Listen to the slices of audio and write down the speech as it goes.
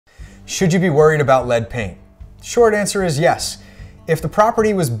Should you be worried about lead paint? Short answer is yes. If the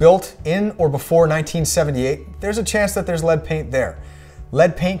property was built in or before 1978, there's a chance that there's lead paint there.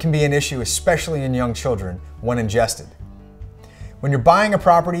 Lead paint can be an issue, especially in young children, when ingested. When you're buying a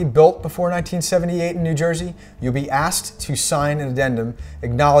property built before 1978 in New Jersey, you'll be asked to sign an addendum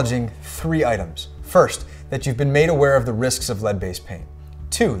acknowledging 3 items. First, that you've been made aware of the risks of lead-based paint.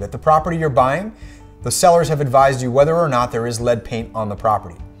 2, that the property you're buying, the sellers have advised you whether or not there is lead paint on the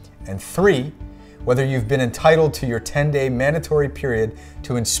property. And 3, whether you've been entitled to your 10-day mandatory period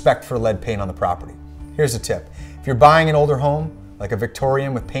to inspect for lead paint on the property. Here's a tip. If you're buying an older home, like a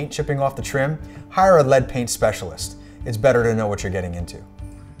Victorian with paint chipping off the trim, hire a lead paint specialist. It's better to know what you're getting into.